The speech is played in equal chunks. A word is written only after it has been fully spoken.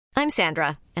I'm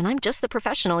Sandra, and I'm just the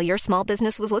professional your small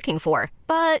business was looking for.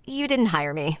 But you didn't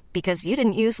hire me because you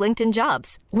didn't use LinkedIn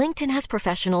Jobs. LinkedIn has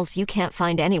professionals you can't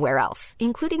find anywhere else,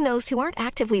 including those who aren't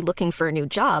actively looking for a new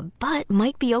job, but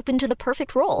might be open to the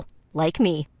perfect role, like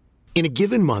me. In a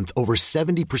given month, over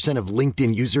 70% of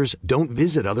LinkedIn users don't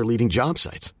visit other leading job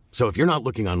sites. So if you're not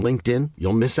looking on LinkedIn,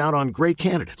 you'll miss out on great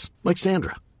candidates like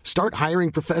Sandra. Start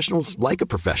hiring professionals like a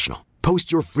professional.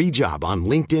 Post your free job on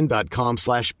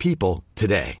linkedin.com/people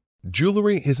today.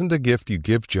 Jewelry isn't a gift you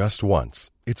give just once.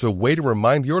 It's a way to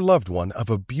remind your loved one of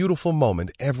a beautiful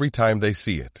moment every time they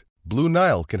see it. Blue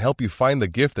Nile can help you find the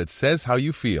gift that says how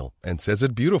you feel and says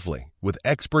it beautifully, with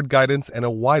expert guidance and a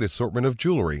wide assortment of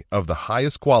jewelry of the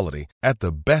highest quality at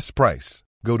the best price.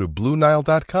 Go to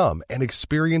BlueNile.com and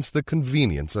experience the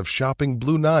convenience of shopping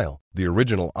Blue Nile, the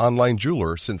original online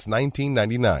jeweler since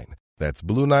 1999. That's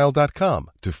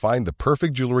BlueNile.com to find the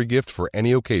perfect jewelry gift for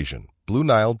any occasion.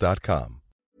 BlueNile.com.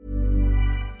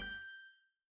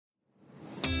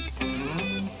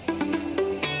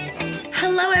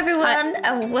 Hello everyone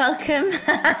and welcome.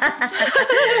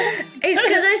 It's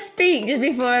because I speak just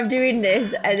before I'm doing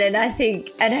this and then I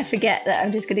forget that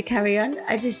I'm just going to carry on.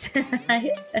 It's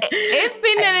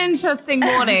been an interesting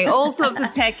morning. All sorts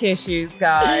of tech issues,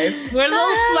 guys. We're a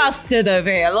little flustered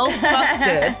over here, a little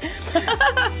flustered.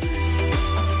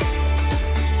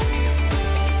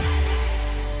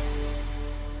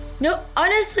 No,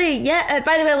 honestly, yeah.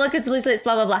 By the way, welcome to Loose Lips,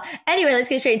 blah, blah, blah. Anyway, let's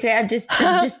get straight into it. I've just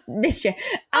missed you.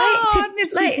 I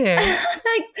missed you too.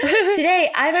 Today,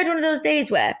 I've had one of those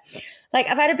days where,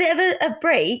 I've had a bit of a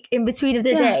break in between of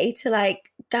the day to,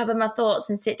 gather my thoughts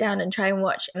and sit down and try and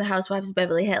watch The Housewives of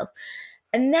Beverly Hills.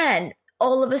 And then,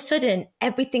 all of a sudden,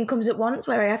 everything comes at once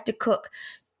where I have to cook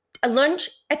a lunch,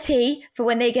 a tea for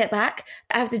when they get back.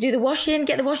 I have to do the washing,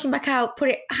 get the washing back out,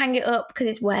 hang it up because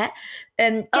it's wet.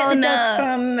 Get the dog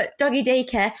from doggy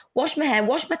daycare, wash my hair,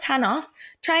 wash my tan off,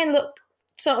 try and look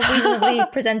sort of reasonably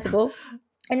presentable.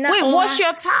 And wait, wash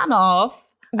your tan off?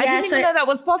 Yeah, I didn't even know that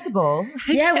was possible.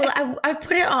 Yeah, well, I've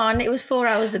put it on. It was 4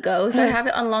 hours ago. If I have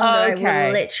it on longer,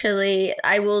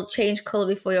 I will change colour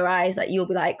before your eyes. You'll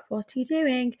be like, what are you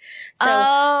doing?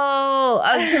 So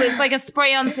it's like a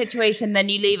spray-on situation. Then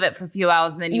you leave it for a few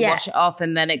hours and then you wash it off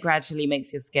and then it gradually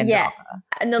makes your skin darker.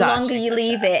 And the longer you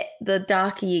leave it, the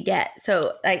darker you get.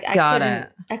 So I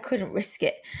couldn't risk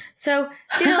it. So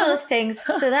did all those things.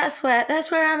 So that's where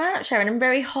I'm at, Sharon. I'm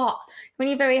very hot. When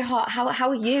you're very hot, how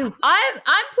are you? I'm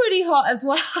pretty hot as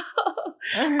well.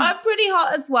 I'm pretty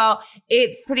hot as well.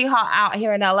 It's pretty hot out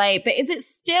here in LA, but is it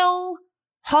still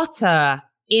hotter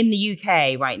in the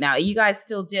UK right now? Are you guys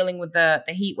still dealing with the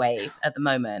heat wave at the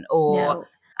moment? Or No.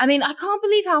 I mean, I can't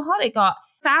believe how hot it got.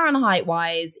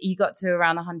 Fahrenheit-wise, you got to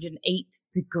around 108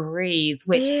 degrees,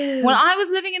 which when I was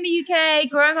living in the UK,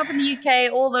 growing up in the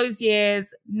UK all those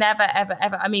years, never, ever,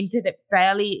 ever. I mean, did it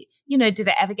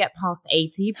ever get past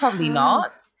 80? Probably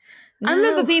not. No. I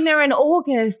remember being there in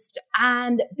August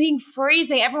and being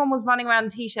freezing. Everyone was running around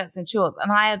in T-shirts and shorts,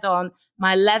 and I had on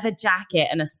my leather jacket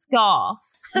and a scarf.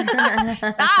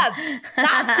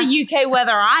 That's the UK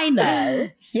weather I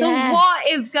know. So what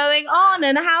is going on,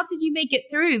 and how did you make it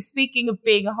through? Speaking of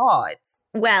being hot.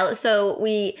 Well,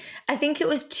 I think it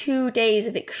was 2 days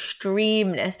of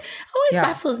extremeness. Always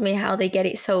baffles me how they get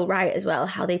it so right as well,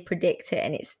 how they predict it,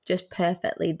 and it's just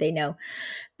perfectly, they know.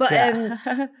 But,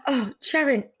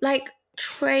 Sharon,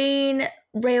 train,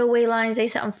 railway lines, they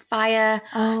set on fire.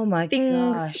 Oh my gosh.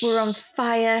 Things were on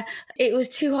fire. It was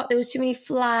too hot. There was too many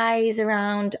flies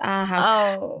around our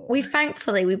house. Oh. We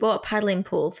bought a paddling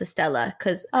pool for Stella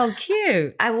because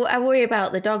cute. I worry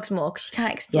about the dogs more because you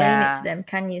can't explain it to them,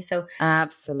 can you? So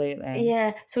absolutely.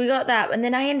 Yeah. So we got that, and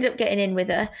then I ended up getting in with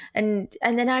her, and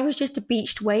then I was just a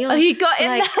beached whale. Oh, you got in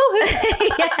there with her?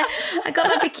 Yeah. I got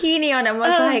my bikini on and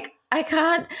was like, I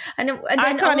can't. And then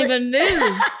I can't even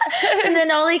move. And then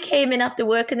Ollie came in after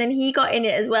work and then he got in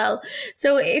it as well.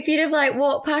 So if you'd have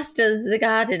walked past us, the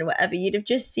garden or whatever, you'd have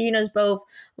just seen us both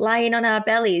lying on our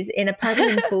bellies in a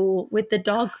paddling pool with the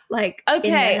dog in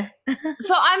there.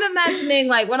 So I'm imagining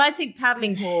when I think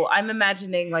paddling pool, I'm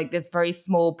imagining this very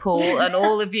small pool and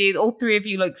all three of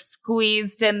you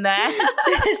squeezed in there.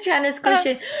 Just trying to squish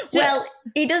it. Well,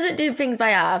 he doesn't do things by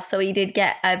half, so he did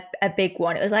get a big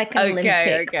one. It was like an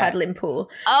Olympic paddling pool.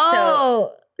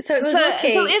 Oh. So it was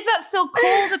lucky. So is that still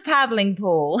called a paddling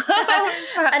pool?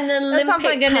 An Olympic that sounds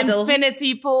like an paddle.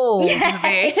 infinity pool to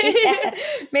me.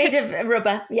 Made of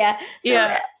rubber, yeah.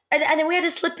 So, And then we had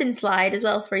a slip and slide as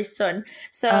well for his son.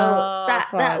 So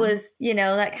that was,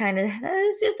 that kind of,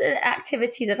 it's just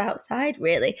activities of outside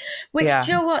really. Which,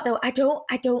 do you know what though? I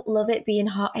don't love it being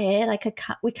hot here. Like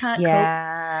we can't cope.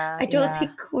 I don't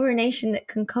think we're a nation that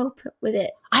can cope with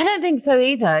it. I don't think so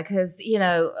either, because,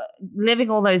 living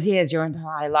all those years, your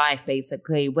entire life,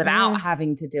 basically, without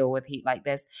having to deal with heat like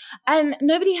this. And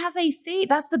nobody has AC.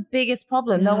 That's the biggest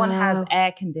problem. No one has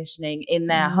air conditioning in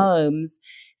their homes.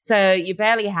 So you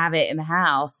barely have it in the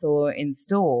house or in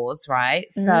stores, right?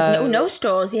 So no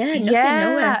stores, nothing,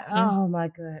 nowhere. Oh my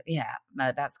God,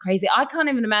 no, that's crazy. I can't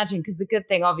even imagine, because the good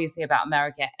thing, obviously, about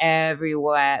America,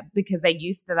 everywhere, because they're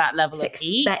used to that level of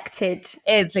heat.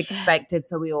 It's expected,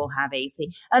 so we all have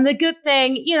AC. And the good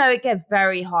thing, it gets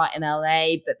very hot in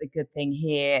LA, but the good thing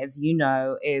here, as you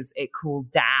know, is it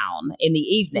cools down in the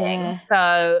evening. Yeah.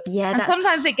 So and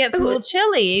sometimes it gets a little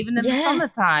chilly, even in the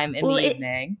summertime in the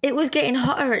evening. It was getting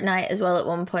hotter at night as well at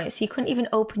one point, so you couldn't even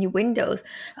open your windows.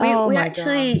 We went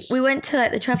to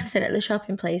like the Trafford Centre, the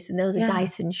shopping place, and there was a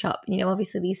Dyson shop.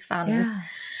 Obviously these fans. Yeah.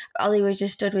 Ollie was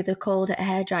just stood with a cold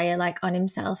hairdryer like on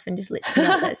himself and just literally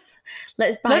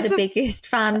let's buy the biggest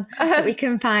fan that we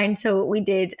can find. So we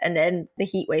did, and then the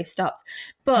heat wave stopped.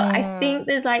 But I think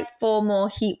there's like 4 more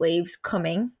heat waves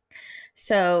coming.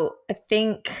 So I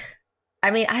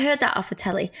heard that off a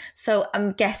telly. So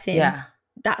I'm guessing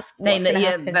that's what's going to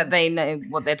happen. That they know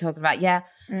what they're talking about. Yeah.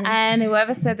 And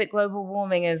whoever said that global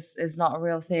warming is not a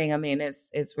real thing, I mean,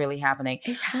 it's really happening.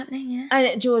 It's happening, yeah.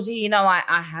 And Georgie,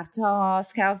 I have to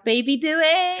ask, how's baby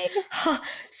doing?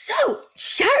 So,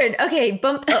 Sharon, okay,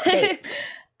 bump update.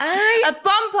 A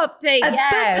bump update, bump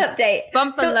update.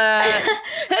 Bump alert.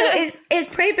 So it's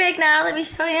pretty big now. Let me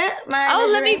show you.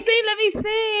 Let me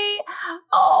see.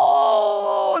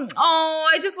 Oh,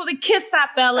 I just want to kiss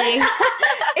that belly.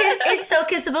 It's so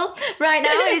kissable. Right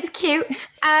now, it's cute.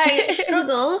 I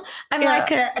struggle. I'm like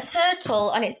a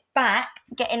turtle on its back,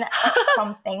 getting up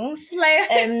from things. I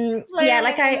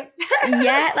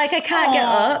can't get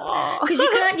up because you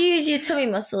can't use your tummy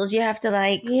muscles. You have to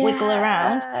wiggle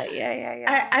around.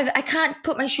 I can't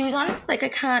put my shoes on. I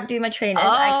can't do my trainers. So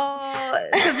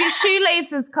if your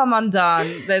shoelaces come undone,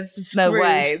 there's just no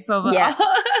way. So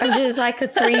I'm just like a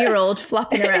 3-year-old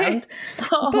flopping around.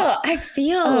 But I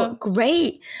feel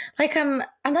great.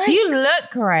 I'm like, you look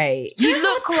great. You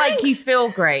look like you feel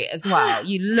great as well.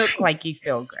 You look like you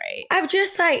feel great. I'm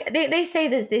just like, they say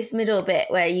there's this middle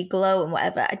bit where you glow and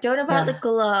whatever. I don't know about the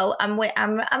glow. I'm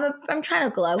trying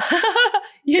to glow.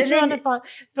 You're trying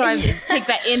to take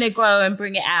that inner glow and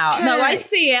bring it out. No, I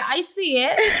see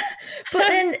it. But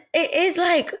then it is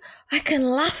like, I can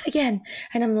laugh again,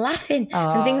 and I'm laughing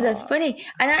and things are funny.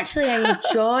 And actually I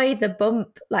enjoy the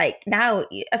bump. Now,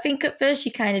 I think at first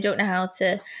you kind of don't know how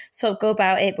to sort of go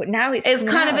about it, but now it's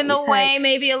kind of in the way,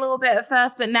 maybe a little bit at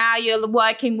first, but now you're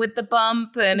working with the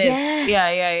bump, and it's and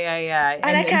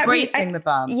I can't embracing the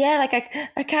bump. Yeah,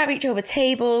 I can't reach over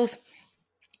tables,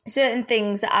 certain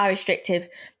things that are restrictive.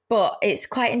 But it's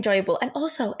quite enjoyable. And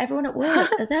also, everyone at work,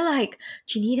 they're like,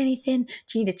 do you need anything?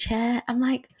 Do you need a chair? I'm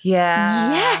like,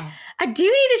 yeah, I do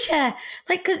need a chair.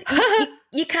 Because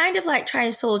you kind of try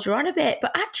and soldier on a bit,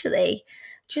 but actually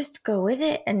just go with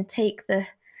it and take the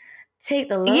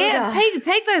load off.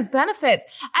 take those benefits.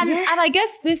 And I guess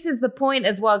this is the point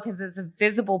as well, because there's a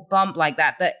visible bump like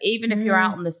that even if you're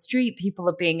out on the street, people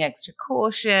are being extra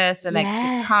cautious and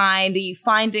extra kind. Are you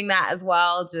finding that as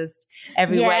well? Just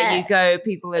everywhere you go,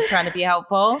 people are trying to be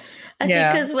helpful. I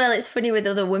think as well, it's funny with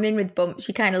other women with bumps,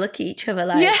 you kind of look at each other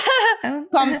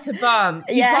bump to bump.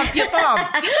 You bump your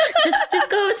bumps. just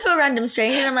go to a random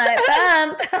stranger and I'm like,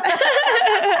 bump.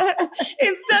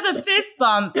 Instead of fist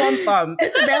bump, bump.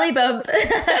 It's a belly bump.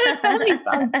 Belly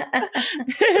bump.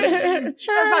 That's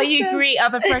how you greet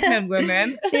other pregnant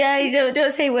women. Yeah, you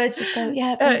don't say words, just go,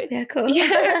 cool.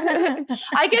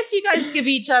 I guess you guys give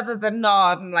each other the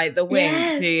nod and the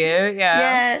wink, do you?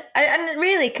 Yeah. And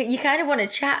really, you kind of want to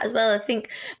chat as well. I think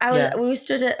we were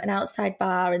stood at an outside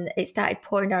bar and it started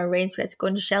pouring down rain, so we had to go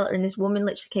into shelter, and this woman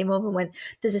literally came over and went,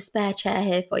 there's a spare chair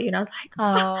here for you. And I was like,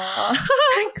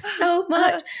 thanks so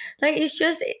much. It's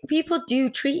just, people do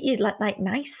treat you like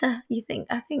nicer. I think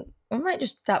I might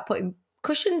just start putting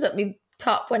cushions up my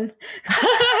top when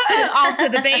after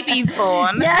the baby's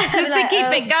born, just to keep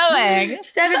it going.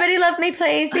 Just everybody love me,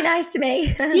 please. Be nice to me.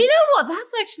 You know what?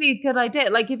 That's actually a good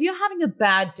idea. If you're having a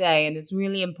bad day and it's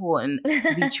really important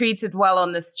to be treated well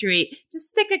on the street, just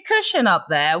stick a cushion up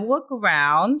there, walk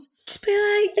around. Just be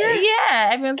like,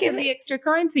 everyone's going to be extra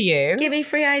kind to you. Give me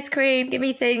free ice cream. Give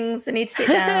me things. I need to sit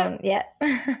down.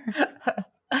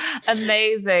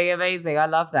 Amazing. I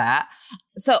love that.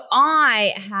 So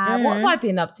I have, what have I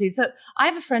been up to? So I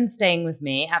have a friend staying with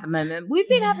me at the moment. We've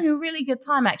been having a really good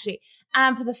time, actually.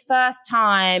 And for the first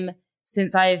time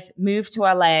since I've moved to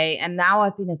LA, and now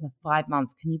I've been here for 5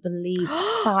 months. Can you believe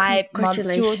 5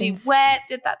 months, Georgie? Where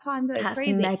did that time go? It's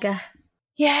crazy. Mega.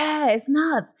 Yeah, it's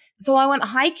nuts. So I went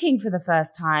hiking for the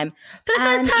first time. For the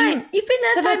first time? You've been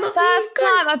there 5 months? For the first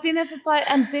time. I've been there for 5.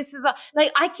 And this is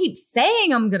like, I keep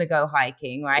saying I'm going to go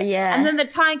hiking, right? Yeah. And then the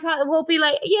time will be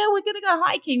like, yeah, we're going to go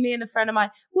hiking. Me and a friend of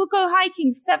mine, we'll go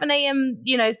hiking 7 a.m.,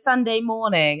 Sunday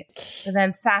morning. But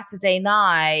then Saturday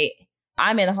night,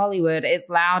 I'm in Hollywood. It's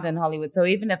loud in Hollywood. So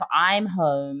even if I'm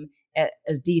home at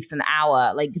a decent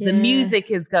hour, like the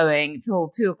music is going till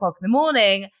 2 o'clock in the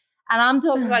morning. And I'm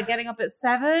talking about getting up at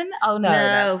 7. Oh no.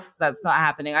 That's not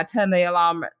happening. I turn the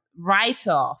alarm right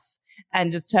off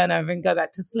and just turn over and go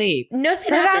back to sleep.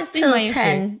 Nothing happens till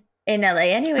 10 in LA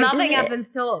anyway. Nothing happens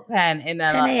till 10 in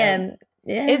LA. 10 a.m.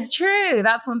 Yeah. It's true.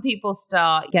 That's when people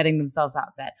start getting themselves out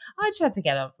of bed. I try to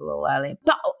get up a little early.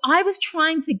 But I was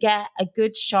trying to get a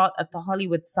good shot of the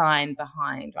Hollywood sign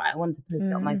behind, right? I wanted to post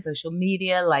it on my social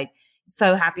media, like,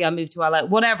 so happy I moved to LA,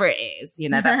 whatever it is,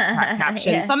 that's a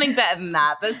caption, something better than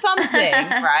that, but something,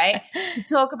 right? To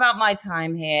talk about my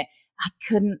time here. I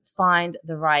couldn't find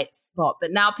the right spot,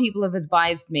 but now people have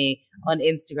advised me on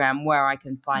Instagram where I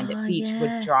can find it.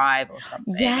 Beechwood Drive or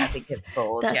something, I think it's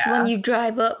called. That's when you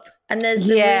drive up and there's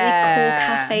the really cool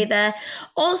cafe there.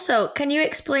 Also, can you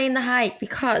explain the hike?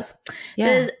 Because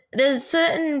there's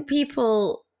certain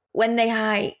people, when they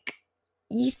hike,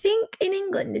 you think in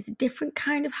England is a different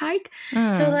kind of hike.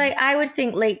 So like I would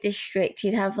think Lake District,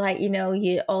 you'd have like,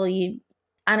 all your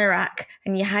anorak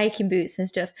and your hiking boots and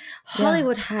stuff.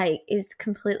 Hollywood hike is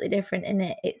completely different, in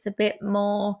it. It's a bit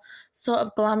more sort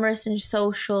of glamorous and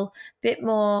social, bit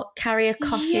more carry a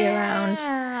coffee around,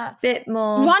 bit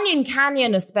more Runyon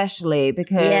Canyon, especially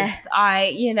because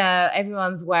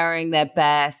everyone's wearing their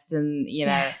best and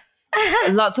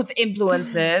lots of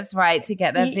influencers, right, to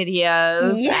get their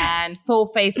videos and full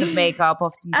face of makeup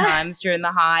oftentimes during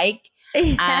the hike.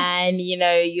 And,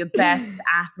 your best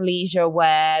athleisure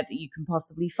wear that you can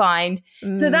possibly find.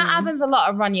 So that happens a lot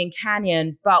at Runyon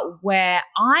Canyon. But where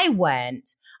I went,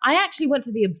 I actually went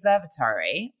to the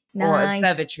observatory. Or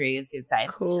observatory, as you'd say.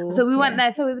 Cool. So we went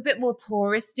there. So it was a bit more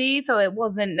touristy. So it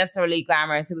wasn't necessarily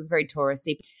glamorous. It was very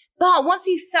touristy. But once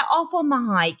you set off on the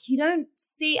hike, you don't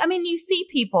see, you see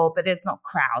people, but it's not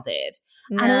crowded.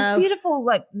 No. And it was beautiful,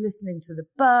 like listening to the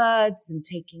birds and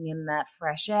taking in that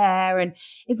fresh air. And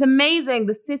it's amazing.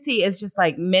 The city is just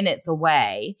like minutes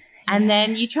away. And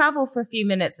then you travel for a few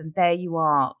minutes and there you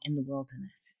are in the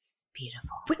wilderness. It's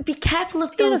beautiful. But be careful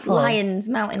of those lions,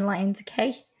 mountain lions,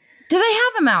 okay? Do they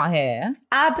have them out here?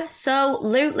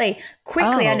 Absolutely.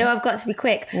 Quickly, I know I've got to be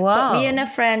quick. Whoa. But me and a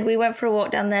friend, we went for a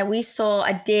walk down there. We saw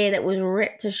a deer that was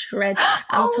ripped to shreds.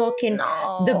 I'm talking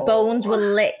the bones were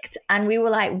licked. And we were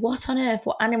like, what on earth?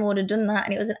 What animal would have done that?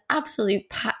 And it was an absolute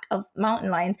pack of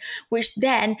mountain lions, which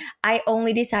then I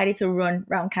only decided to run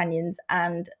round canyons.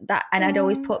 And I'd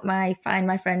always put my Find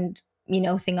My Friend,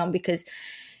 thing on because...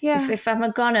 Yeah. If I'm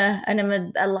a goner and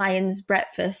I'm a lion's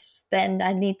breakfast, then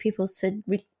I need people to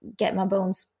get my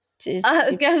bones. To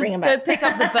bring them back. Go pick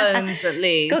up the bones at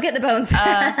least. Go get the bones.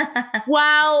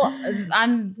 Well,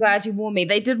 I'm glad you warned me.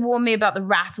 They did warn me about the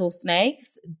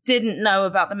rattlesnakes. Didn't know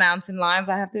about the mountain lions,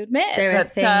 I have to admit. They're a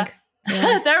thing.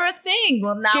 They're a thing.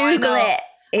 Well, now Google I know.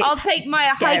 it. I'll take my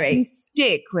hiking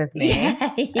stick with me.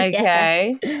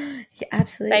 Okay? Yeah,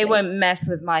 absolutely. They won't mess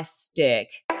with my stick.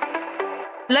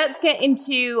 Let's get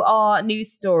into our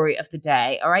news story of the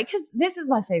day, all right? Because this is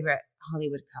my favorite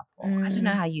Hollywood couple. I don't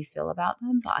know how you feel about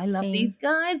them, but I love these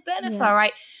guys. All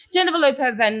right? Jennifer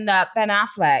Lopez and Ben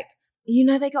Affleck.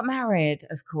 They got married,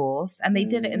 of course, and they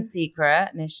did it in secret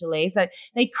initially. So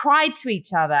they cried to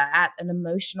each other at an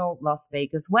emotional Las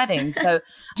Vegas wedding. So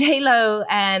J-Lo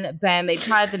and Ben, they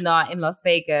tied the knot in Las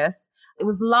Vegas. It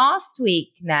was last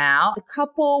week now. The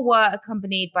couple were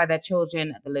accompanied by their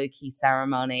children at the low-key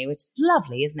ceremony, which is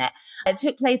lovely, isn't it? It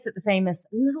took place at the famous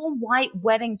Little White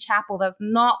Wedding Chapel. That's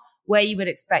not where you would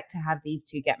expect to have these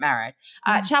two get married.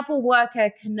 Chapel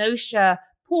worker Kenosha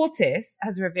Portis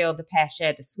has revealed the pair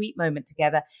shared a sweet moment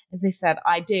together as they said,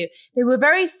 I do. They were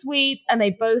very sweet and they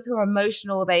both were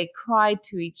emotional. They cried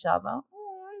to each other.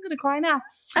 Oh, I'm going to cry now.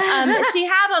 She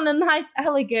had on a nice,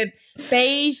 elegant,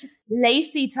 beige,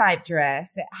 lacy type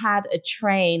dress. It had a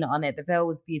train on it. The veil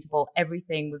was beautiful.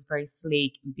 Everything was very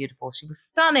sleek and beautiful. She was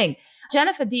stunning.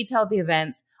 Jennifer detailed the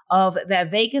events of their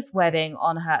Vegas wedding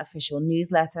on her official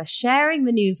newsletter, sharing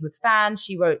the news with fans.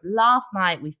 She wrote, last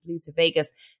night we flew to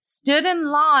Vegas, stood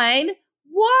in line.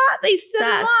 what? They stood in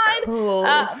line cool.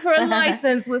 for a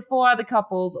license with 4 other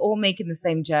couples, all making the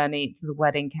same journey to the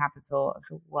wedding capital of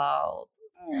the world.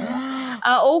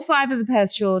 All 5 of the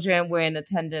pair's children were in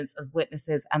attendance as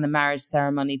witnesses, and the marriage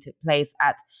ceremony took place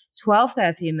at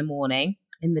 12:30 in the morning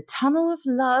in the Tunnel of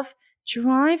Love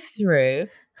drive-through.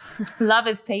 Love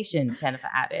is patient, Jennifer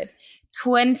added.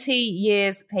 20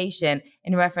 years patient,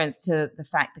 in reference to the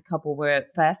fact the couple were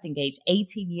first engaged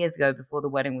 18 years ago before the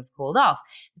wedding was called off.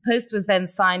 The post was then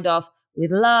signed off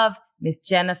with love, Miss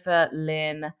Jennifer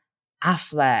Lynn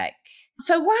Affleck.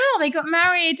 So wow, they got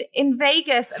married in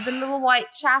Vegas at the Little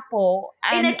White Chapel.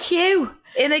 In a queue.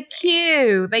 In a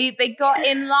queue. They got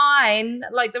in line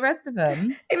like the rest of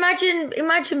them. Imagine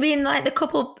being like the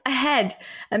couple ahead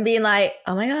and being like,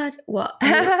 oh my God, what?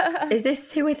 Is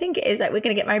this who we think it is? Like, we're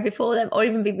going to get married before them, or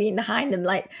even be being behind them.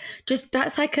 Like, just,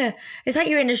 it's like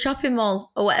you're in a shopping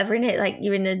mall or whatever, innit? Like,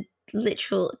 you're in a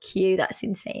literal queue. That's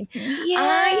insane.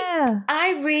 Yeah.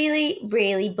 I really,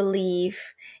 really believe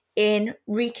in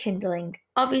rekindling,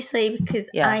 obviously, because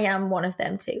I am one of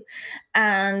them too.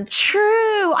 And true,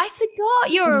 I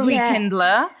forgot you're a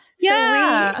rekindler.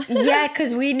 So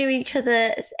because we knew each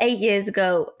other 8 years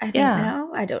ago, I think.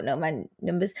 Now I don't know my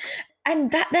numbers, and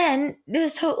that then there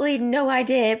was totally no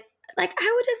idea. Like,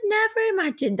 I would have never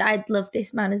imagined I'd love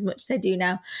this man as much as I do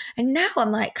now. And now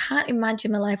I'm like, can't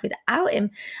imagine my life without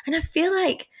him. And I feel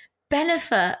like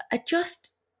Bennifer are just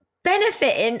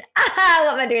benefiting.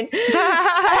 What am I doing?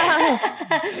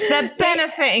 They're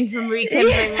benefiting from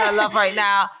rekindling their love right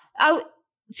now. Oh,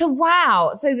 so wow.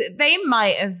 So they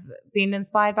might have been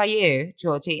inspired by you,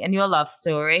 Georgie, and your love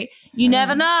story. You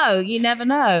never know. You never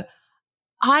know.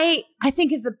 I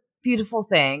think it's a beautiful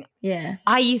thing. Yeah.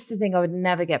 I used to think I would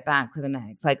never get back with an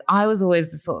ex. Like, I was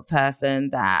always the sort of person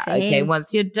that, okay,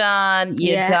 once you're done,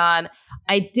 you're done.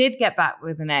 I did get back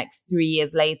with an ex 3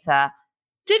 years later.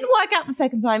 Didn't work out the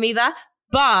second time either,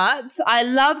 but I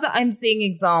love that I'm seeing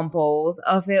examples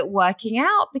of it working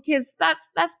out, because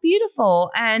that's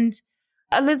beautiful. And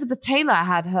Elizabeth Taylor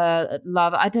had her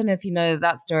love. I don't know if you know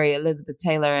that story, Elizabeth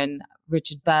Taylor and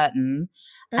Richard Burton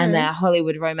and their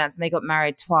Hollywood romance, and they got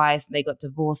married twice and they got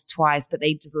divorced twice, but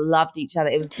they just loved each other.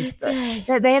 It was just they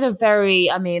had a very,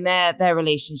 I mean, their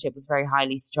relationship was very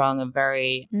highly strung and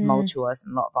very tumultuous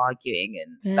and a lot of arguing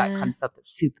and that kind of stuff, that's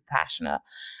super passionate.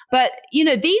 But you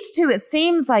know, these two, it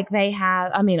seems like they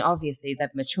have, I mean, obviously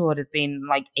they've matured. It's been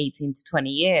like 18 to 20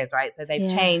 years, right? So they've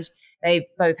changed. They've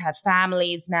both had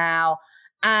families now,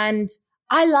 and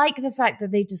I like the fact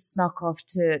that they just snuck off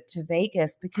to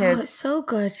Vegas, because it's so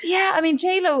good. Yeah, I mean,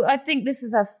 J-Lo, I think this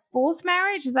is her 4th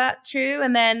marriage. Is that true?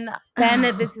 And then Ben,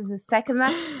 this is his 2nd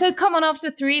marriage. So come on, after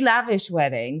 3 lavish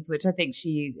weddings, which I think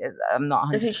I'm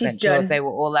not 100% sure if they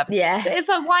were all lavish. Yeah. It's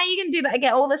like, why are you going to do that? I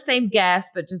get all the same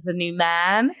guests, but just a new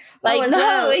man. Like,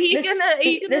 are you going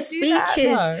to the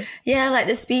speeches. No. Yeah, like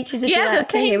the speeches would be like,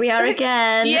 okay, here we are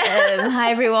again. Yeah.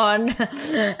 Hi, everyone.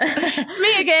 It's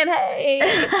me again. Hey.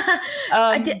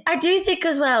 I do think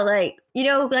as well, like, you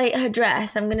know, like her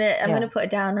dress, I'm gonna put a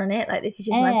down on it. Like, this is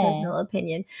just my personal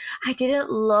opinion. I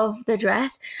didn't love the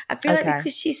dress. I feel like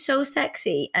because she's so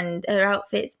sexy and her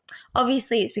outfits,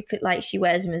 obviously it's because like she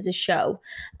wears them as a show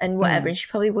and whatever, and she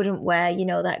probably wouldn't wear, you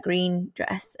know, that green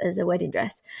dress as a wedding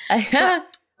dress.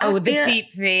 With the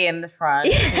deep V in the front.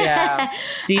 Yeah.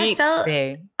 Deep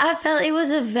V. I felt it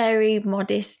was a very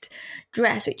modest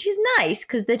dress, which is nice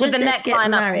because they're just with the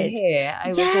neckline up to here.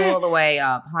 It was all the way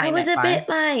up. High I was neckline. A bit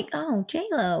like, oh,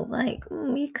 J-Lo, like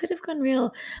you could have gone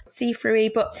real see-through,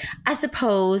 but I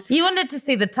suppose you wanted to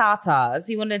see the Tartars.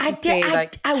 You wanted to see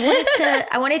like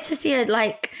I wanted to see her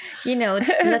like, you know,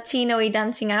 Latino-y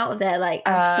dancing out of there, like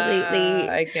absolutely.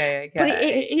 Okay. But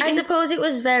I suppose it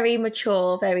was very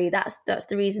mature. Very that's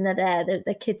the reason they're there.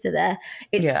 The kids are there.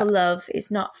 It's for love.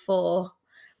 It's not for.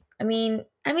 I mean,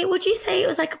 would you say it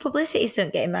was like a publicity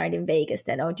stunt getting married in Vegas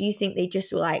then? Or do you think they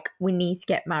just were like, we need to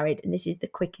get married and this is the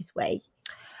quickest way?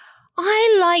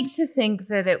 I like to think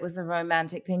that it was a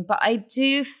romantic thing, but I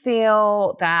do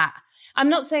feel that, I'm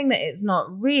not saying that it's not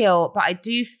real, but I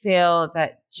do feel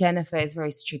that Jennifer is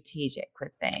very strategic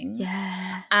with things.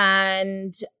 Yeah.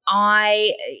 And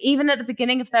even at the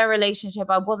beginning of their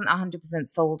relationship, I wasn't 100%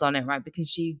 sold on it, right? Because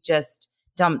she just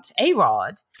dumped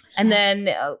A-Rod. And then,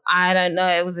 I don't know,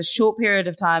 it was a short period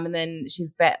of time. And then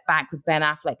she's back with Ben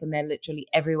Affleck and they're literally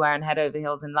everywhere and head over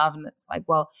heels in love. And it's like,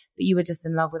 well, but you were just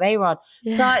in love with A-Rod.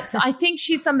 Yeah. But I think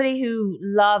she's somebody who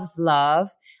loves love.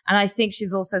 And I think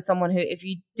she's also someone who, if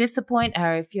you disappoint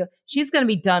her, she's going to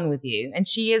be done with you. And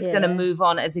she is going to move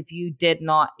on as if you did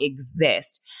not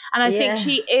exist. And I think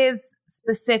she is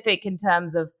specific in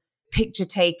terms of picture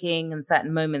taking and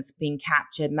certain moments being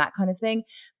captured and that kind of thing.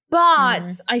 But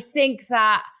I think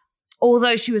that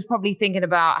although she was probably thinking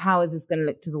about how is this going to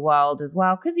look to the world as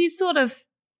well, because you sort of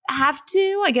have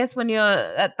to, I guess, when you're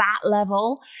at that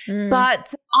level.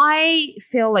 But I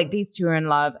feel like these two are in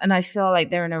love, and I feel like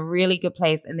they're in a really good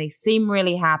place, and they seem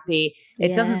really happy.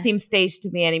 It doesn't seem staged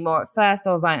to me anymore. At first,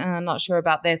 I was like, I'm not sure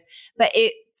about this, but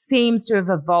it seems to have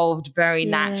evolved very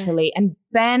naturally. And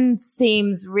Ben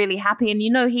seems really happy, and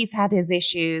he's had his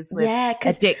issues with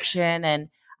addiction, and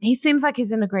he seems like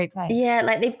he's in a great place. Yeah,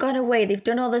 like they've gone away. They've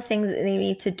done all the things that they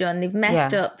need to done. They've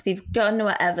messed up. They've done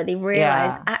whatever. They've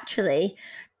realized, actually,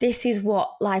 this is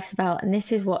what life's about, and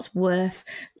this is what's worth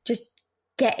just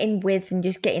getting with and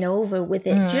just getting over with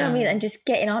it. Do you know what I mean? And just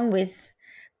getting on with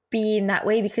being that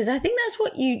way, because I think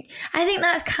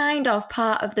that's kind of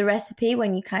part of the recipe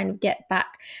when you kind of get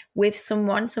back with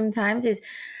someone sometimes, is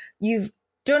you've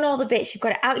done all the bits, you've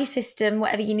got it out your system,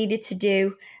 whatever you needed to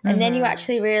do. And then you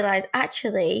actually realize,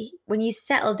 when you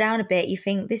settle down a bit, you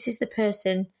think, this is the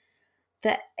person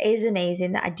that is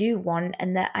amazing, that I do want,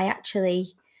 and that I actually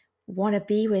want to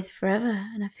be with forever.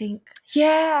 And I think,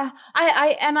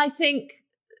 I think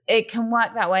it can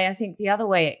work that way. I think the other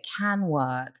way it can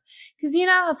work, because you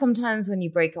know how sometimes when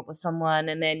you break up with someone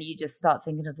and then you just start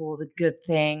thinking of all the good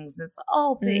things, and it's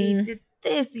like, but he did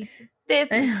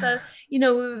this, and so we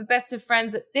were the best of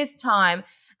friends at this time,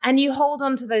 and you hold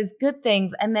on to those good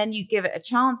things, and then you give it a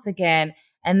chance again,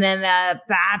 and then the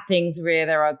bad things rear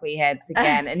their ugly heads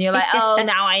again, and you're like,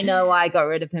 now I know why I got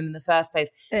rid of him in the first place.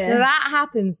 So that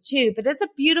happens too, but it's a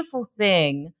beautiful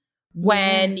thing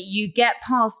when you get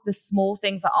past the small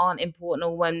things that aren't important,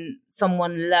 or when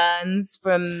someone learns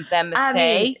from their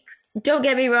mistakes. Don't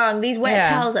get me wrong, these wet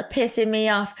towels are pissing me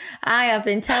off. I have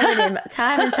been telling him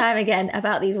time and time again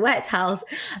about these wet towels,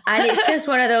 and it's just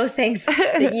one of those things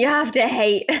that you have to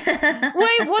hate.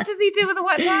 Wait, what does he do with the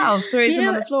wet towels? Throws them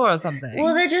on the floor or something?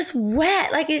 Well, they're just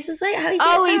wet. Like, it's just like how he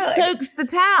gets he soaks the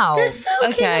towels. They're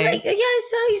soaking. Okay. Like, so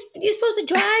you're supposed to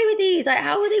dry with these. Like,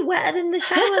 how are they wetter than the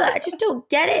shower? Like, I just don't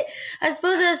get it. I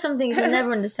suppose there are some things you'll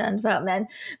never understand about men,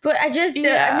 but I just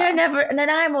never. And then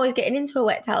I'm always getting into a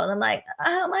wet towel, and I'm like,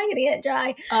 how am I going to get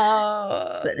dry?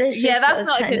 But there's just that's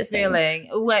not a good feeling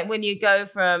when you go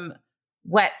from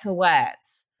wet to wet,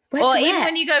 or even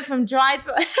when you go from dry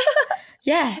to.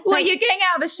 Well, you're getting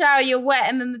out of the shower, you're wet,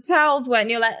 and then the towel's wet,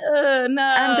 and you're like, oh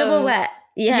no, I'm double wet.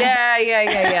 Yeah.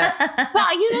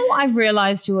 But you know what I've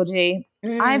realized, Georgie?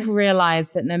 I've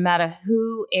realized that no matter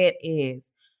who it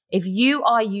is, if you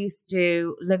are used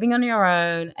to living on your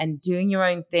own and doing your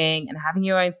own thing and having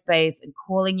your own space and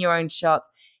calling your own shots,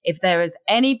 if there is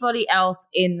anybody else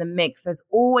in the mix, there's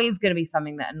always going to be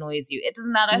something that annoys you. It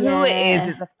doesn't matter who it is.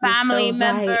 It's a family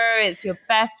member. It's your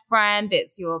best friend.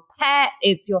 It's your pet.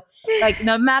 It's your,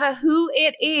 no matter who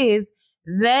it is,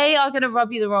 they are going to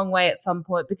rub you the wrong way at some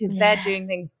point, because they're doing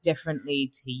things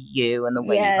differently to you and the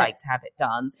way you like to have it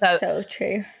done. So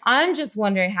true. I'm just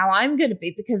wondering how I'm going to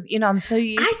be, because, I'm so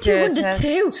used to it. I do wonder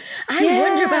too. I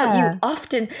wonder about you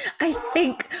often. I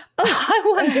think... I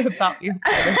wonder about you.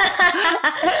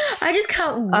 I just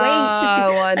can't wait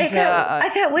to see. I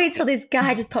can't wait till this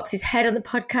guy just pops his head on the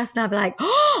podcast, and I'll be like,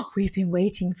 we've been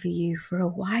waiting for you for a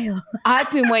while.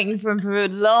 I've been waiting for him for a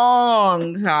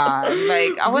long time.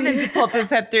 I want him to pop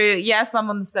his head through. Yes, I'm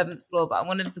on the 7th floor, but I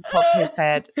want him to pop his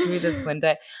head through this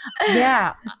window.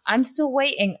 Yeah, I'm still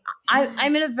waiting.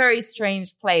 I'm in a very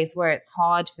strange place where it's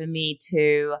hard for me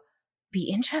to be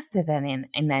interested in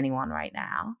anyone right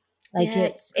now.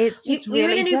 It's just really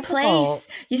you're in a new difficult. place.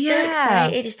 You're still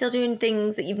excited. You're still doing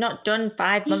things that you've not done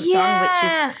 5 months on, which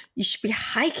is, you should be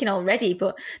hiking already.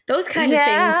 But those kind of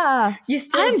things, you're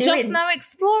still doing. I'm just now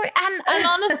exploring. And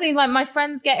honestly, my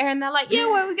friends get here and they're like,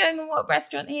 where are we going? And what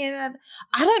restaurant here?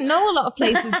 I don't know a lot of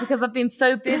places because I've been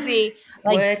so busy.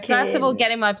 Working. First of all,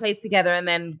 getting my place together and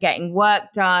then getting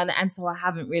work done. And so I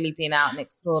haven't really been out and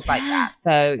explored like that.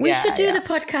 So we should do the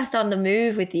podcast on the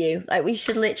move with you. We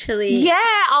should literally. Yeah,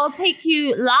 I'll take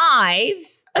you live,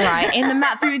 right, in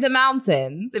the through the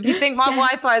mountains. If you think my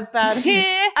Wi-Fi is bad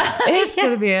here, it's going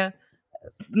to be a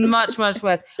much, much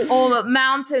worse. Or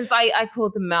mountains. I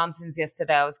called them mountains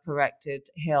yesterday. I was corrected.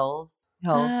 Hills.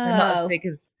 They're not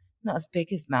as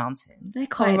big as mountains.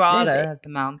 Colorado has the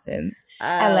mountains.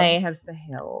 LA has the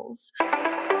hills.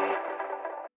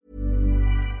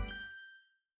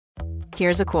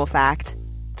 Here's a cool fact.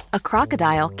 A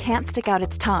crocodile can't stick out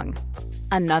its tongue.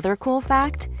 Another cool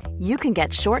fact, you can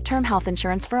get short-term health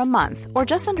insurance for a month or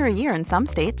just under a year in some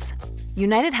states.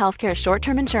 United Healthcare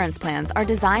short-term insurance plans are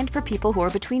designed for people who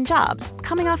are between jobs,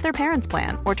 coming off their parents'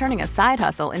 plan, or turning a side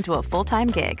hustle into a full-time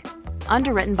gig.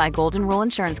 Underwritten by Golden Rule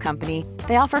Insurance Company,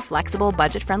 they offer flexible,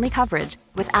 budget-friendly coverage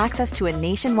with access to a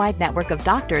nationwide network of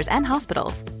doctors and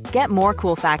hospitals. Get more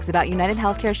cool facts about United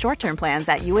Healthcare short-term plans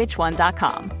at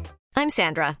uh1.com. I'm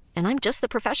Sandra, and I'm just the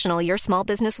professional your small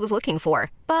business was looking for.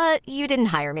 But you didn't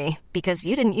hire me because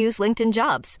you didn't use LinkedIn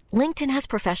Jobs. LinkedIn has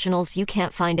professionals you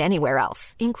can't find anywhere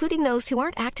else, including those who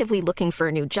aren't actively looking for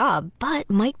a new job, but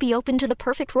might be open to the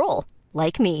perfect role,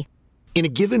 like me. In a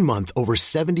given month, over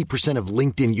 70% of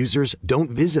LinkedIn users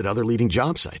don't visit other leading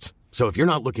job sites. So if you're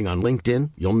not looking on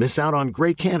LinkedIn, you'll miss out on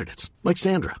great candidates like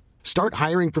Sandra. Start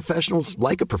hiring professionals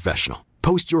like a professional.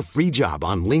 Post your free job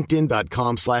on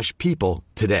linkedin.com/people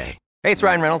today. Hey, it's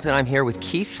Ryan Reynolds, and I'm here with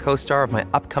Keith, co-star of my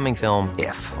upcoming film,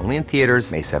 If, only in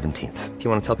theaters May 17th. Do you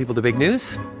want to tell people the big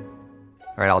news?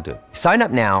 All right, I'll do it. Sign up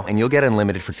now and you'll get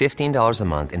unlimited for $15 a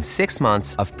month and 6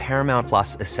 months of Paramount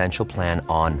Plus Essential Plan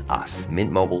on us.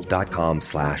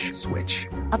 MintMobile.com/switch.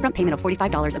 Upfront payment of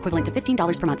 $45 equivalent to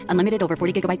 $15 per month. Unlimited over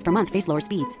 40 gigabytes per month. Face lower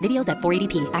speeds. Videos at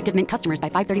 480p. Active Mint customers by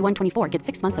 531.24 get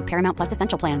 6 months of Paramount Plus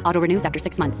Essential Plan. Auto renews after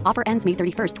 6 months. Offer ends May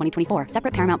 31st, 2024.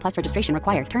 Separate Paramount Plus registration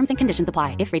required. Terms and conditions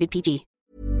apply if rated PG.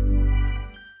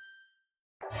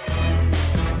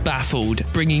 Baffled,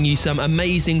 bringing you some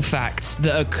amazing facts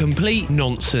that are complete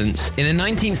nonsense. In the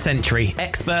 19th century,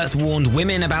 experts warned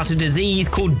women about a disease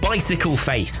called bicycle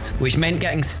face, which meant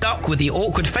getting stuck with the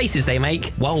awkward faces they make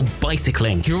while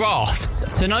bicycling.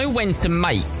 Giraffes. To know when to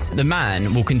mate, the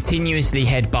man will continuously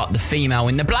headbutt the female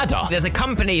in the bladder. There's a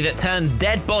company that turns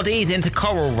dead bodies into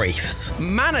coral reefs.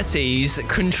 Manatees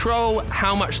control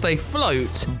how much they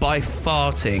float by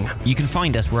farting. You can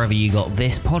find us wherever you got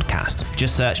this podcast.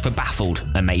 Just search for Baffled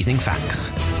Amazing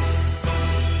Facts.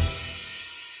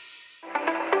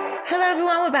 Hello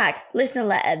everyone, we're back. Listener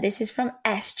letter. This is from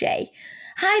SJ.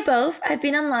 Hi both. I've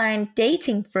been online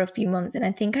dating for a few months and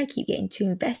I think I keep getting too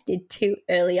invested too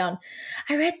early on.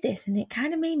 I read this and it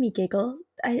kind of made me giggle.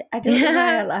 I don't know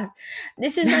why I laughed.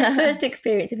 This is my first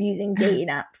experience of using dating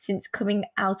apps since coming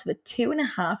out of a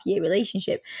 2.5-year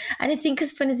relationship. And I think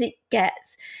as fun as it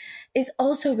gets, it's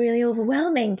also really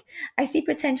overwhelming. I see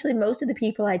potentially most of the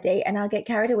people I date and I'll get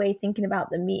carried away thinking about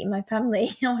them meeting my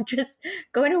family or just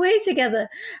going away together.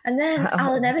 And then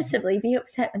I'll inevitably be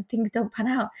upset when things don't pan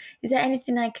out. Is there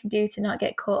anything I can do to not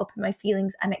get caught up in my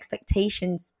feelings and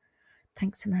expectations?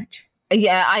 Thanks so much.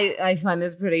 Yeah, I find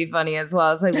this pretty funny as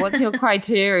well. It's like, what's your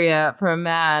criteria for a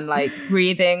man? Like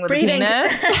breathing with a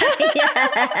penis?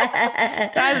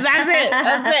 Yeah. That's it.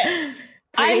 That's it.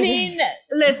 I mean,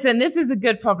 listen, this is a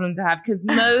good problem to have because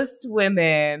most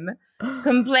women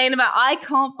complain about, I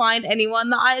can't find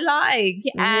anyone that I like.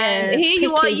 And here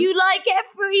you are, you like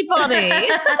everybody.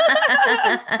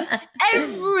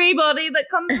 Everybody that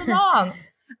comes along.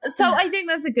 So I think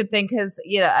that's a good thing because,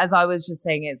 you know, as I was just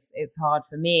saying, it's hard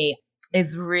for me.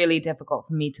 It's really difficult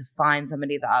for me to find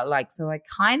somebody that I like. So I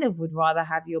kind of would rather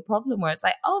have your problem where it's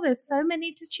like, oh, there's so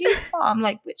many to choose from. I'm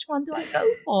like, which one do I go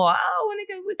for? Oh, I want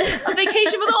to go with a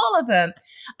vacation with all of them.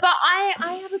 But I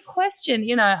have a question.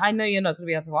 You know, I know you're not going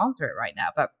to be able to answer it right now,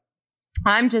 but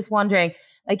I'm just wondering,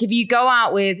 like, if you go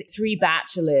out with 3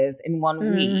 bachelors in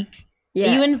 1 week, are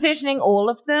you envisioning all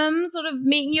of them sort of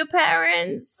meeting your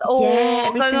parents? Or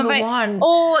every single one.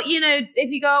 Or, you know,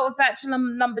 if you go out with bachelor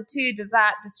number 2, does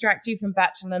that distract you from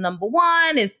bachelor number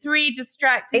 1? Is 3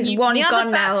 distracting you from the other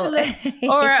bachelors?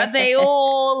 Or are they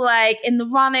all like in the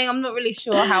running? I'm not really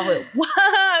sure how it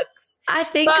works. I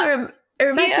think our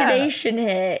imagination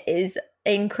here is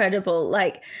incredible.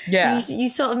 Like you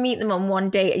sort of meet them on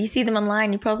one date and you see them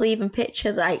online, you probably even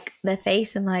picture like their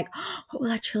face and like, oh, what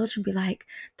will our children be like?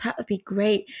 That would be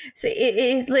great. So it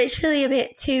is literally a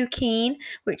bit too keen,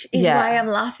 which is why I'm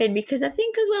laughing, because I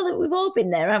think as well that we've all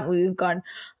been there, haven't we? We've gone,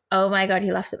 oh my God,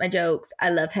 he laughs at my jokes, I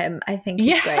love him, I think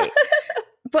he's great.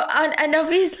 But and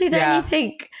obviously then you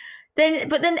think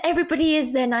but then everybody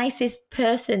is their nicest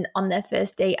person on their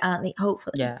first date, aren't they?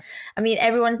 Hopefully. Yeah. I mean,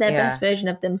 everyone's their best version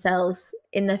of themselves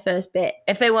in their first bit.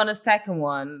 If they want a second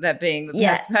one, they're being the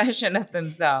best version of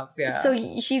themselves. Yeah. So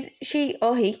she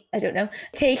or he, I don't know,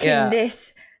 taking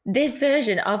this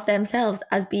version of themselves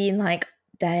as being like,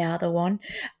 they are the one.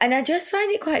 And I just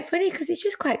find it quite funny because it's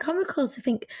just quite comical to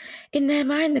think in their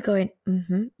mind they're going,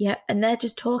 and they're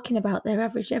just talking about their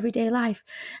average everyday life.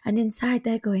 And inside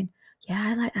they're going, yeah,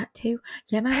 I like that too.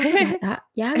 Yeah, my husband like that.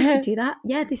 Yeah, we could do that.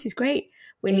 Yeah, this is great.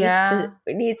 We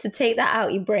need to take that out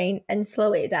of your brain and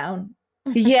slow it down.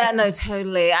 Yeah, no,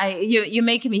 totally. You're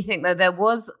making me think that there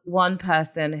was one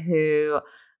person who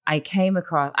I came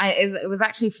across. It was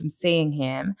actually from seeing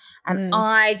him, and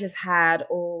I just had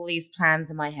all these plans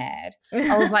in my head.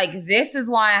 I was like, this is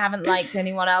why I haven't liked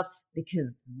anyone else,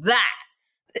 because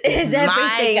that's Is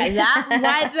everything. That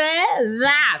right there,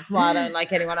 that's why I don't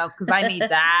like anyone else, because I need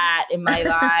that in my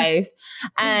life.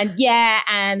 And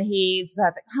and he's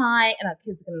perfect height, and our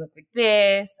kids are going to look like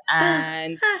this.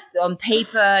 And on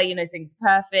paper, you know, things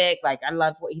are perfect. Like, I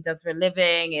love what he does for a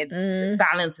living. It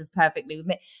balances perfectly with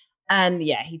me. And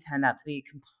he turned out to be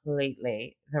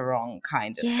completely the wrong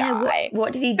kind of guy.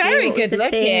 What did he do? Very good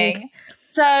looking. Thing?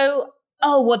 So,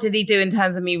 what did he do in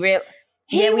terms of me? We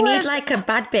need like a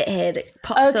bad bit here that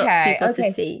pops up people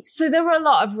to see. So there were a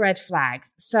lot of red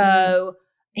flags. So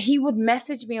he would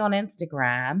message me on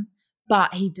Instagram,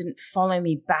 but he didn't follow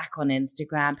me back on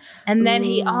Instagram. And then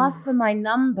he asked for my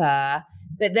number,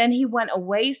 but then he went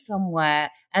away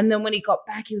somewhere. And then when he got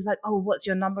back, he was like, oh, what's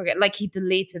your number again? Like, he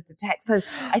deleted the text. So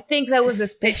I think there was a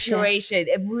situation.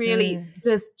 It really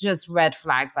just red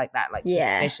flags like that, like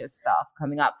suspicious stuff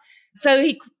coming up. So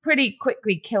he pretty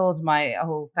quickly killed my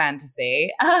whole fantasy.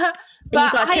 But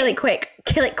you got to kill it quick.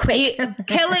 Kill it quick.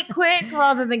 Kill it quick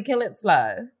rather than kill it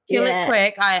slow. Kill it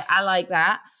quick. I like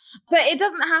that. But it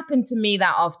doesn't happen to me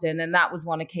that often. And that was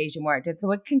one occasion where it did.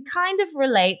 So I can kind of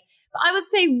relate. But I would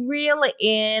say reel it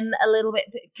in a little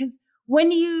bit, because when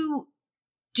you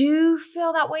do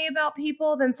feel that way about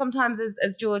people, then sometimes,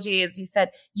 as Georgie, as you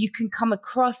said, you can come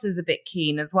across as a bit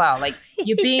keen as well. Like,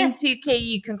 you're being too keen,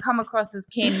 you can come across as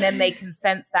keen, and then they can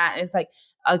sense that. And it's like,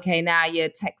 okay, now you're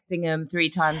texting them 3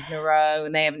 times in a row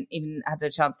and they haven't even had a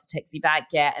chance to text you back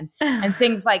yet, and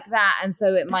things like that. And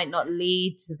so it might not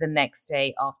lead to the next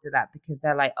day after that, because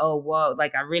they're like, oh, whoa,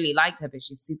 like, I really liked her, but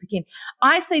she's super keen.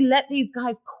 I say, let these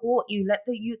guys court you. Let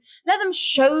them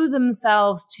show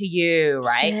themselves to you,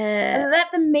 right? Yeah. And let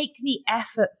them make the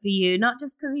effort for you, not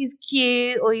just because he's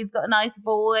cute or he's got a nice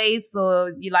voice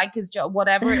or you like his job,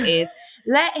 whatever it is.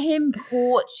 Let him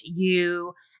court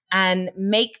you and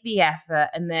make the effort.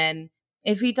 And then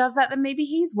if he does that, then maybe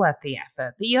he's worth the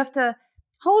effort. But you have to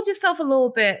hold yourself a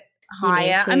little bit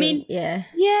higher. I mean,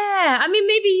 I mean,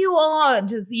 maybe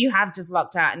you have just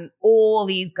lucked out and all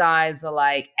these guys are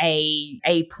like A+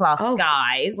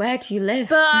 guys. Where do you live?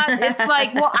 But it's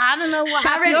like, well, I don't know what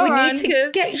Sharon, we need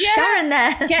to get Sharon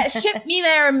there. Ship me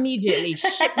there immediately.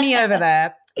 Ship me over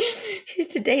there. She's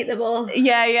to date them all.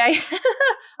 Yeah.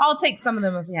 I'll take some of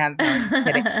them off your hands. No, I'm just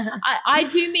kidding. I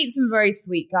do meet some very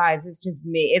sweet guys. It's just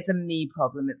me. It's a me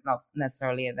problem. It's not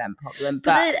necessarily a them problem.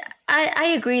 But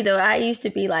I agree, though. I used to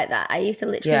be like that. I used to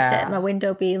literally sit at my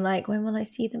window being like, when will I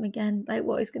see them again? Like,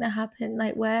 what is going to happen?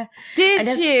 Like, where?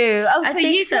 Did you? Oh, so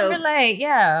you can relate.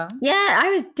 Yeah. Yeah, I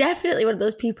was definitely one of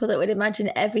those people that would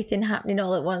imagine everything happening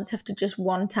all at once after just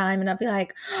one time. And I'd be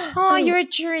like, oh, you're a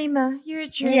dreamer. You're a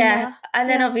dreamer. Yeah. And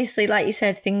then obviously, like you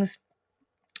said, things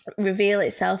reveal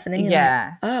itself, and then you're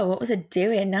like, oh, what was I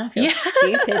doing? Now I feel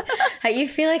stupid. Like, you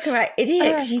feel like a right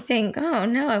idiot because you think, oh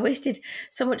no, I wasted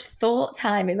so much thought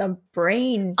time in my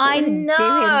brain. I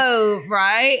know,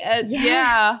 right?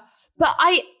 Yeah. But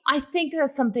I think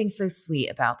there's something so sweet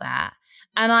about that.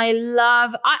 And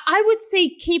I would say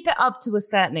keep it up to a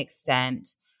certain extent,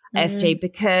 SJ,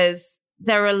 because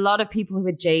there are a lot of people who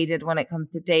are jaded when it comes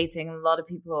to dating. A lot of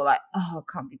people are like, oh,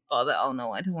 I can't be bothered. Oh,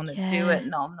 no, I don't want to do it.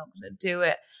 No, I'm not going to do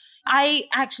it. I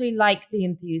actually like the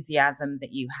enthusiasm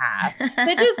that you have.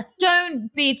 But just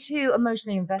don't be too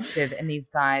emotionally invested in these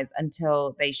guys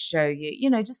until they show you,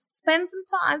 just spend some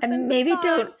time. And maybe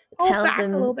don't tell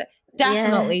them. A little bit.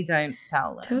 Definitely don't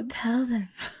tell them. Don't tell them.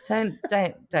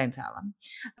 Don't tell them.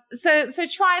 So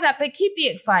try that, but keep the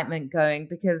excitement going,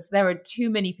 because there are too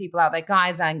many people out there,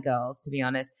 guys and girls, to be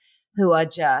honest, who are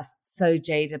just so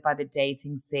jaded by the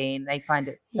dating scene. They find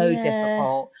it so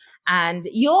difficult. And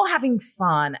you're having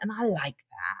fun, and I like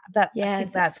that. I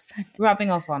think that's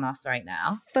rubbing off on us right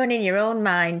now. Fun in your own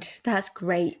mind. That's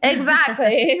great.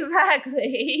 Exactly.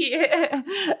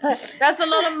 That's a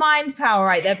lot of mind power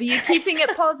right there, but you're keeping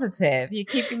it positive.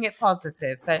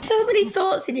 So many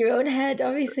thoughts in your own head,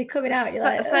 obviously, coming out.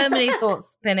 You're so many thoughts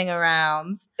spinning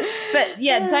around. But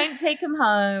don't take them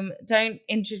home. Don't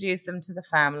introduce them to the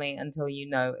family until you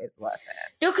know it's worth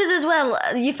it. No, because as well,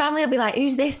 your family will be like,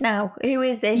 who's this now? Who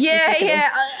is this? Yeah.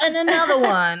 And another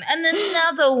one. And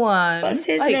another one. What's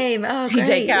his name? Oh,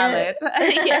 TJ Khaled.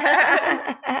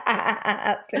 Yeah.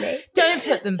 That's funny. Don't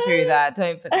put them through that.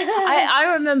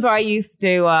 I remember I used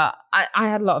to, I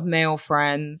had a lot of male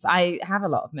friends. I have a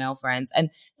lot of male friends. And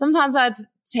sometimes I'd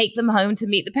take them home to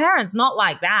meet the parents. Not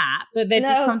like that, but they'd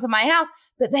just come to my house.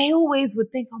 But they always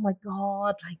would think, oh my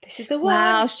God, like, this is the one.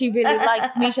 Wow, she really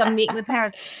likes me. I'm meeting the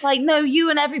parents. It's like, no, you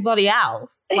and everybody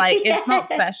else. Like, it's not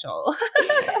special.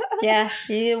 Yeah,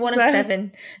 you're one of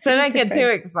 7. So don't get too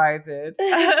excited.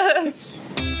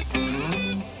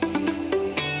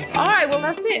 All right, well,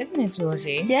 that's it, isn't it,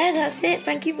 Georgie? Yeah, that's it.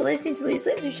 Thank you for listening to Loose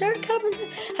Lips with Sharon Carpenter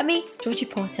and me, Georgie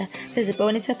Porter. There's a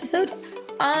bonus episode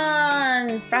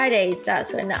on Fridays.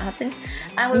 That's when that happens.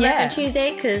 And we're back on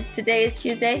Tuesday, because today is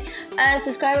Tuesday.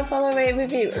 Subscribe, follow, rate,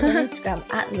 review on Instagram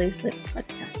at Loose Lips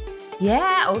Podcast.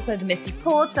 Yeah, also the Missy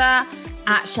Porter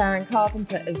at Sharon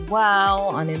Carpenter as well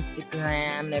on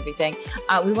Instagram and everything.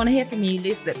 We want to hear from you,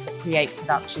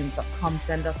 looselips@createproductions.com.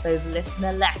 Send us those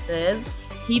listener letters.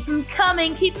 Keep them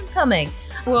coming, keep them coming.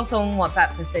 We're also on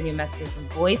WhatsApp to send your messages and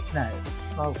voice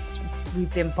notes. Well,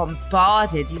 we've been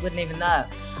bombarded, you wouldn't even know.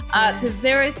 To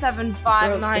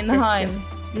 07599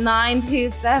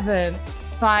 927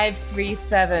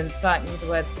 537, starting with the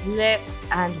word lips,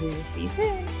 and we will see you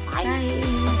soon. Bye. Bye.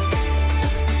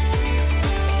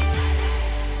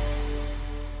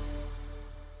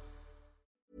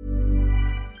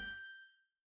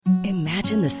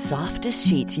 Imagine the softest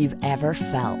sheets you've ever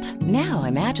felt. Now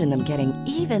imagine them getting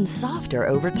even softer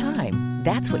over time.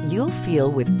 That's what you'll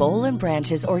feel with Boll &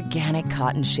 Branch's organic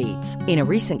cotton sheets. In a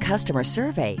recent customer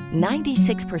survey,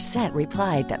 96%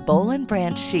 replied that Boll &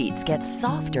 Branch sheets get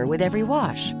softer with every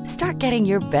wash. Start getting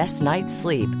your best night's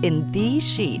sleep in these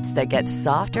sheets that get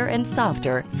softer and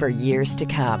softer for years to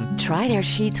come. Try their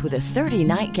sheets with a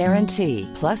 30-night guarantee.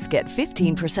 Plus, get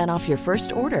 15% off your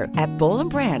first order at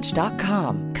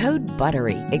bollandbranch.com. Code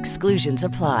BUTTERY. Exclusions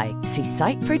apply. See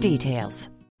site for details.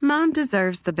 Mom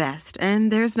deserves the best, and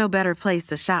there's no better place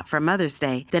to shop for Mother's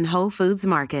Day than Whole Foods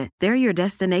Market. They're your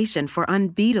destination for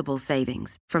unbeatable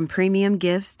savings, from premium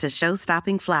gifts to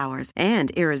show-stopping flowers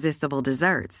and irresistible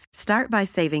desserts. Start by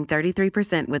saving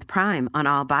 33% with Prime on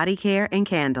all body care and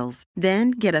candles.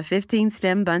 Then get a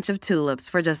 15-stem bunch of tulips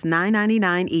for just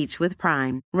 $9.99 each with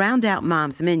Prime. Round out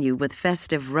Mom's menu with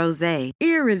festive rosé,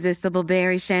 irresistible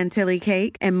berry chantilly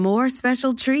cake, and more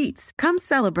special treats. Come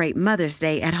celebrate Mother's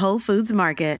Day at Whole Foods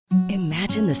Market.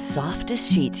 Imagine the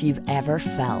softest sheets you've ever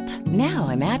felt. Now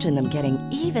imagine them getting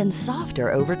even softer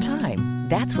over time.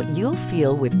 That's what you'll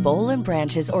feel with Boll &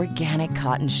 Branch's organic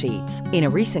cotton sheets. In a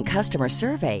recent customer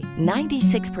survey,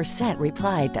 96%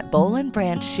 replied that Boll &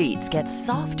 Branch sheets get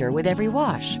softer with every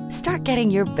wash. Start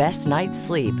getting your best night's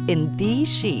sleep in these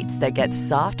sheets that get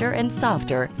softer and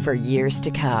softer for years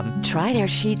to come. Try their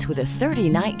sheets with a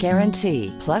 30-night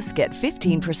guarantee. Plus, get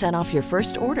 15% off your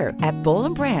first order at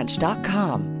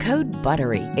bollandbranch.com. Code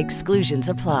BUTTERY. Exclusions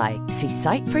apply. See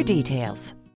site for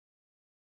details.